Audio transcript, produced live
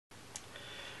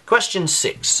Question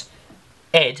 6.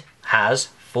 Ed has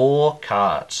 4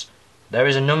 cards. There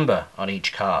is a number on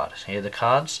each card. Here are the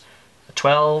cards.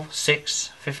 12, 6,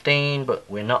 15, but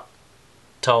we're not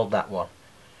told that one.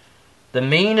 The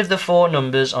mean of the 4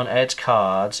 numbers on Ed's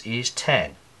cards is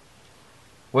 10.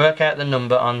 Work out the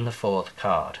number on the 4th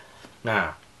card.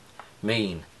 Now,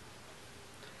 mean.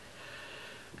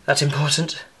 That's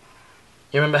important.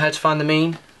 You remember how to find the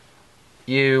mean?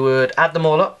 You would add them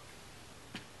all up,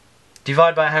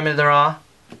 divide by how many there are,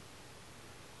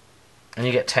 and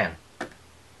you get 10.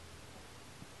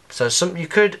 So you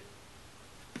could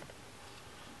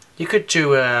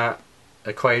do an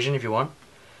equation if you want.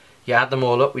 You add them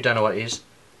all up, we don't know what it is.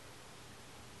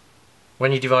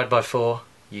 When you divide by 4,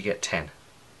 you get 10.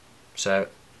 So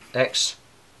x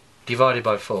divided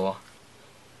by 4,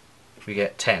 we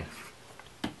get 10.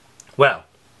 Well,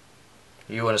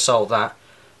 you want to solve that,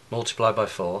 multiply by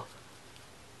 4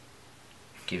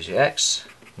 gives you x,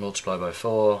 multiply by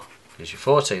 4 gives you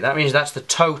 40. That means that's the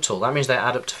total, that means they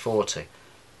add up to 40.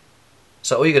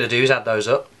 So all you got to do is add those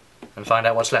up and find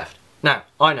out what's left. Now,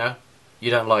 I know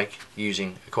you don't like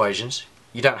using equations.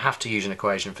 You don't have to use an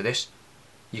equation for this.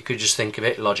 You could just think of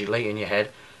it logically in your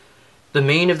head. The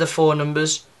mean of the 4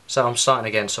 numbers, so I'm starting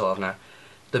again sort of now.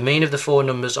 The mean of the 4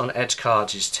 numbers on Ed's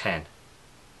cards is 10.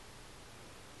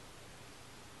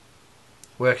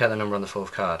 Work out the number on the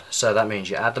 4th card. So that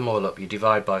means you add them all up, you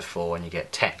divide by 4 and you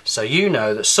get 10. So you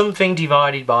know that something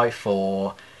divided by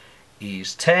 4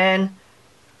 is 10.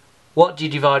 What do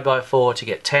you divide by 4 to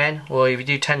get 10? Well, if you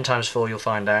do 10 times 4, you'll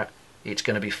find out it's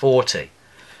going to be 40.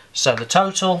 So the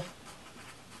total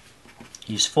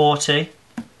is 40.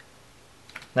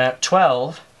 Now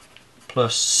 12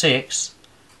 plus 6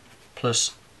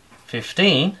 plus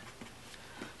 15,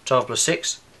 12 plus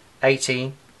 6,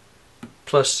 18,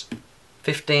 plus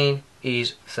 15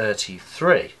 is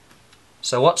 33.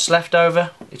 So what's left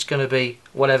over? It's going to be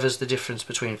whatever's the difference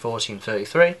between 40 and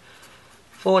 33.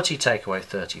 40 take away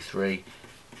 33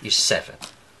 is 7.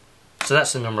 So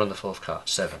that's the number on the 4th card,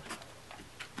 7.